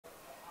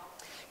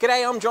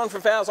G'day, I'm John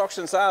from Fowles Auctions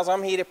and Sales.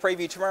 I'm here to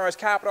preview tomorrow's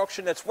carpet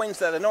auction. It's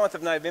Wednesday the 9th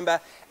of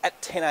November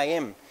at 10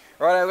 a.m.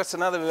 Right, I've got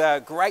another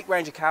great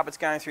range of carpets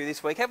going through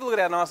this week. Have a look at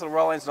our nice little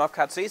roll-ends and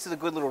off-cuts. These are the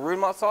good little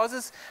room lot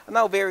sizes, and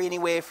they'll vary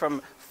anywhere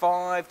from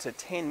 5 to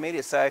 10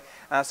 metres. So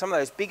some of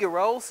those bigger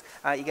rolls,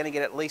 you're going to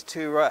get at least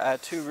two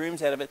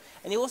rooms out of it.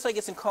 And you also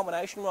get some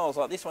combination rolls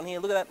like this one here.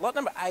 Look at that. Lot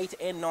number 8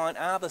 and 9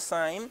 are the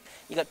same.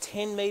 You've got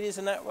 10 metres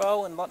in that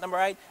roll, and lot number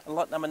 8, and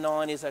lot number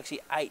 9 is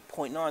actually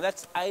 8.9.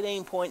 That's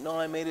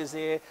 18.9 metres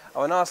there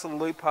of a nice little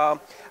loop pile.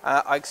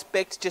 I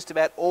expect just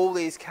about all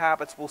these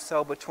carpets will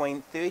sell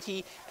between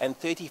 $30 and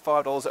 $35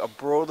 a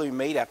broadloom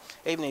metre.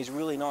 Even these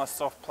really nice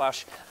soft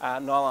plush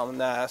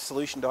nylon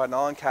solution dyed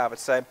nylon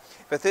carpets. So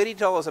for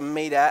 $30 a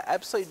metre,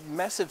 absolute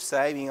massive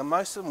saving, and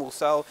most of them will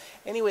sell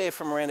anywhere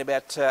from around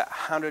about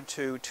 $100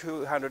 to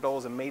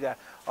 $200 a metre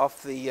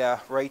off the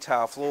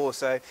retail floor.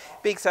 So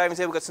big savings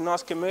there. We've got some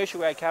nice commercial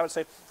grade carpets.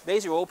 So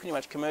these are all pretty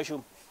much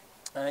commercial.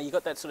 You've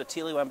got that sort of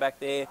tealy one back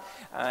there.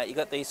 You've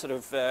got these sort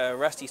of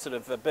rusty sort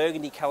of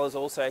burgundy colours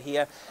also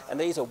here. And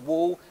these are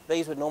wool.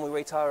 These would normally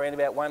retail around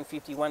about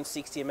 $150,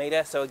 $160 a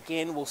metre. So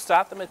again, we'll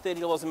start them at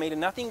 $30 a metre.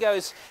 Nothing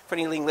goes for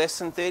anything less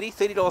than $30.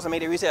 $30 a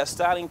metre is our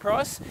starting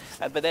price,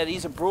 but that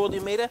is a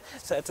broadloom metre.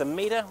 So it's a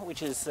metre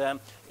which is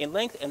in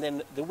length, and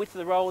then the width of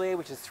the roll there,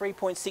 which is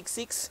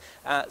 3.66.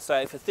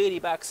 So for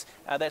 $30,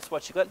 that's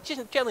what you've got.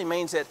 It generally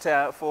means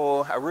that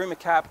for a room of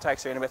carpet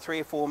takes around about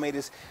 3 or 4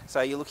 metres.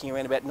 So you're looking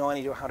around about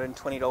 $90 to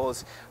 $120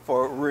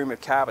 for a room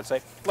of carpet. So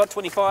lot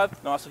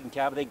 25, nice looking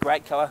carpet there,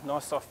 great colour,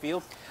 nice soft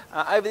feel.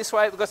 Over this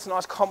way we've got some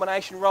nice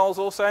combination rolls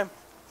also.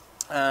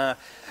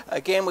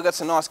 Again, we've got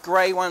some nice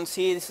grey ones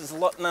here. This is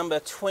lot number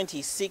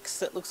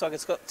 26. It looks like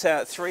it's got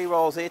 3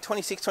 rolls there,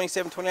 26,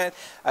 27, 28.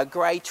 A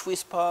grey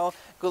twist pile,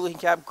 good looking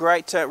carpet,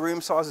 great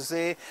room sizes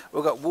there.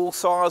 We've got wool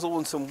sisal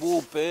and some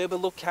wool Berber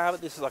look carpet.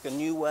 This is like a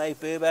new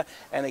wave Berber.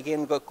 And again,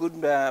 we've got good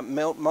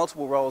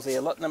multiple rolls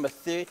there. Lot number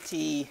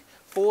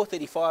 34,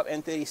 35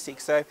 and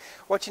 36. So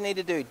what you need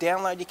to do,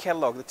 download your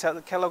catalogue.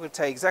 The catalogue will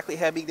tell you exactly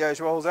how big those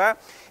rolls are.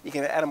 You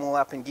can add them all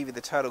up and give you the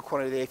total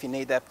quantity there if you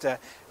need that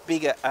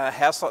bigger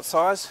house lot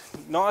size.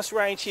 Nice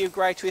range here of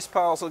grey twist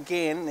piles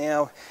again.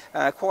 Now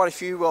quite a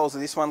few rolls of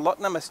this one. Lot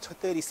number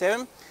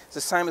 37. It's the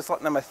same as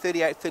lot number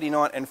 38,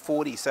 39 and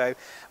 40. So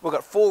we've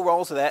got 4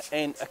 rolls of that,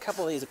 and a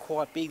couple of these are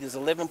quite big. There's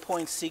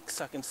 11.6,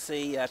 I can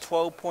see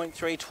 12.3,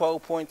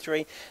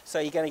 12.3. So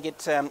you're going to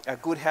get a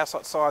good house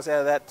lot size out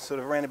of that, sort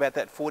of around about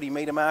that 40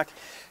 metre mark.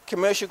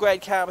 Commercial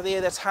grade carpet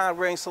there, that's hard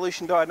wearing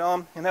solution dyed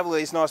nylon, and have all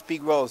these nice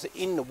big rolls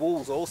in the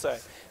wools also.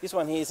 This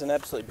one here is an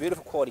absolutely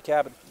beautiful quality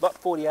carpet, lot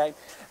 48.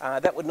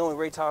 That would normally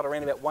retail at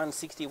around about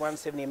 $160,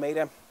 $170 a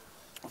metre.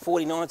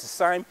 49 is the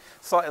same,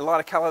 slightly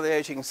lighter colour there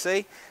as you can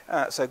see,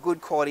 so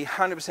good quality,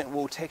 100%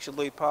 wool textured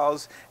loop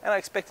piles, and I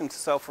expect them to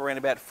sell for around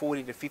about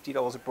 $40 to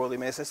 $50 a broadloom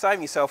metre, so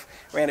saving yourself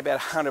around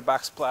about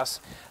 $100 plus.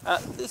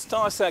 This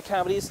nice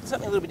carpet is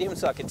something a little bit different,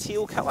 it's like a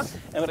teal colour,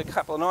 and we've got a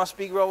couple of nice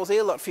big rolls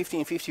there, lot 50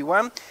 and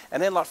 51,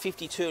 and then lot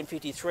 52 and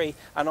 53,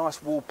 a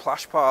nice wool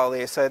plush pile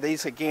there. So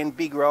these again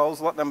big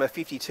rolls. Lot number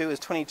 52 is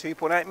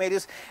 22.8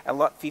 metres, and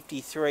lot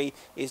 53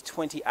 is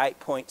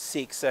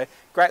 28.6. So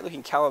great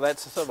looking colour.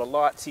 That's a sort of a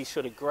lightsy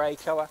sort of grey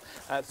colour.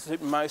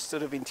 Suit most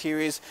sort of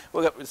interiors.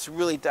 We've got this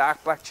really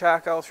dark black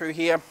charcoal through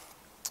here.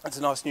 It's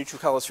a nice neutral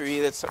colour through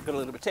here that's got a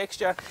little bit of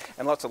texture,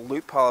 and lots of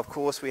loop pile, of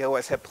course. We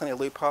always have plenty of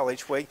loop pile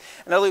each week,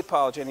 and a loop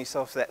pile generally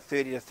sells for that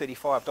 $30 to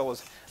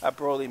 $35 a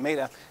broadloom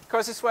metre.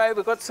 Across this way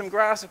we've got some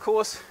grass, of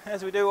course,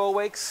 as we do all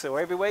weeks or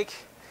every week.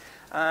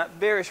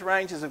 Various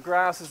ranges of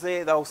grasses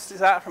there. They'll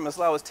start from as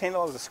low as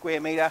 $10 a square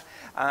metre,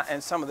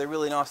 and some of the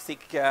really nice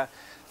thick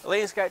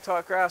landscape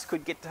type grass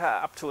could get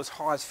up to as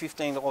high as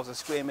 $15 a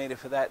square metre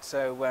for that.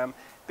 So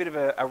bit of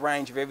a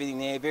range of everything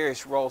there,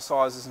 various roll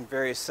sizes and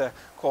various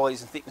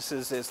qualities and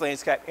thicknesses. There's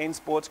landscape and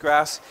sports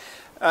grass.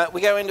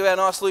 We go into our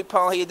nice loop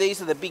pile here. These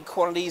are the big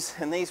quantities,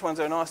 and these ones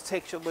are a nice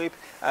textured loop,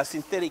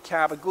 synthetic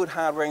carpet, good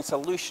hard wearing,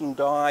 solution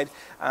dyed.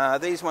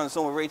 These ones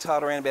normally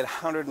retail around about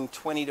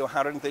 $120 to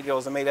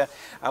 $130 a metre.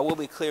 We'll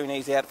be clearing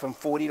these out from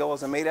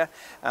 $40 a metre,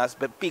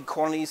 but big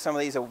quantities. Some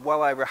of these are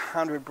well over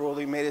 100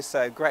 broadloom metres,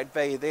 so great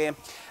value there.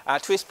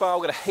 Twist pile,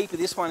 we've got a heap of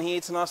this one here.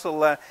 It's a nice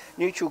little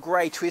neutral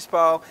grey twist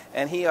pile,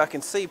 and here I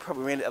can see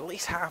probably around at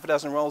least half a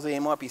dozen rolls there.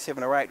 Might be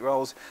 7 or 8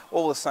 rolls,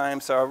 all the same,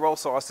 so a roll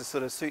size to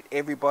sort of suit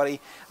everybody.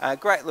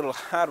 Great little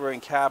hard-wearing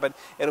carpet.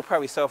 It'll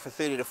probably sell for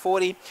 $30 to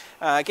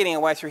 $40. Getting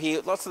away through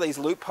here, lots of these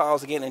loop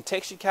piles again in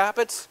textured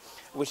carpets,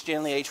 which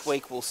generally each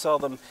week will sell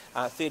them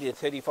 $30 to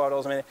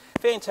 $35 a minute.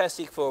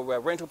 Fantastic for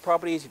rental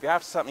properties. If you're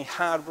after something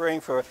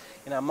hard-wearing for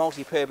a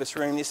multi-purpose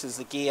room, this is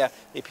the gear.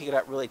 You pick it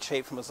up really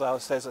cheap from as low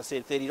as I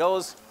said,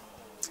 $30.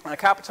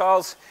 Carpet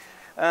tiles.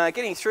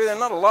 Getting through them,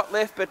 not a lot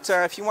left, but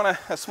if you want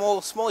a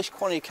smallish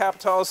quantity of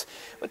carpet tiles,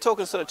 we're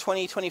talking sort of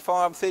 20,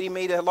 25, 30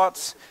 metre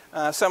lots.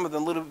 Some of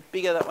them a little bit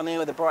bigger. That one there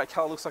with the bright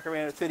colour looks like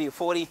around 30 or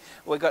 40.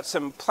 We've got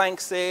some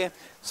planks there,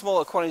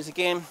 smaller quantities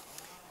again,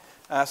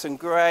 some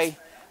grey,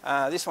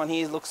 This one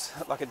here looks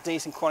like a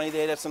decent quantity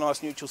there. That's a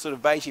nice neutral sort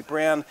of beigey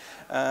brown,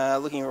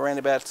 looking around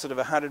about sort of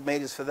 100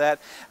 metres for that.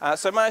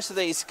 So most of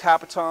these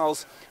carpet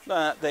tiles,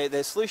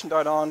 they're solution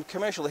dyed on,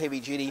 commercial heavy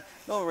duty,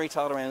 normally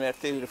retailed around about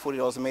 $30 to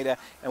 $40 a metre,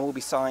 and we'll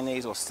be selling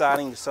these or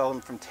starting to sell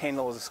them from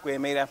 $10 a square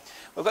metre.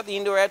 We've got the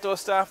indoor outdoor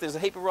stuff. There's a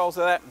heap of rolls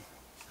of that.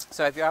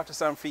 So if you're after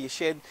some for your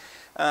shed,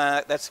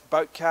 that's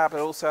boat carpet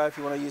also. If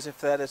you want to use it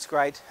for that, it's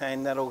great,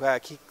 and that'll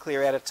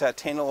clear out at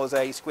 $10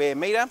 a square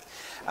metre.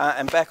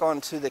 And back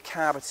onto the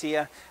carpets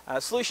here,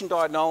 solution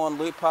dyed nylon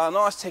loop pile,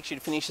 nice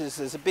textured finishes.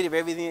 There's a bit of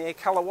everything there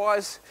colour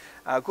wise.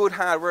 Good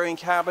hard wearing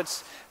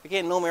carpets,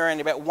 again normally around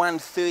about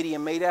 $130 a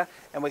metre,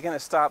 and we're going to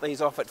start these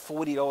off at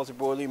 $40 a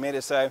broadloom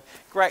metre. So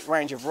great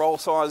range of roll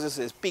sizes.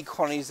 There's big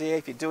quantities there.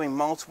 If you're doing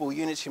multiple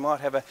units, you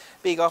might have a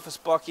big office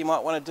block you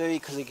might want to do,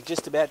 because you could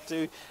just about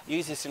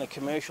use this in a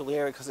commercial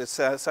area because it's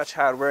such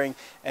hard wearing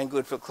and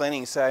good for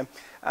cleaning. So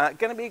going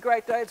to be a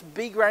great day. It's a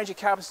big range of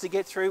carpets to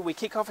get through. We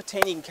kick off at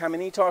 10. You can come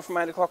anytime from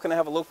 8 o'clock and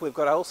have a look. We've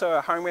got also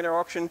a home renter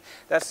auction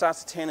that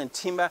starts at 10, and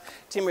timber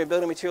and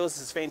building materials.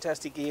 There's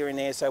fantastic gear in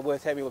there, so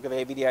worth having a look at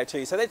their video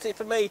too. So that's it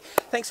for me.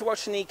 Thanks for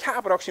watching the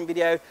carpet auction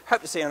video.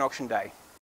 Hope to see you on auction day.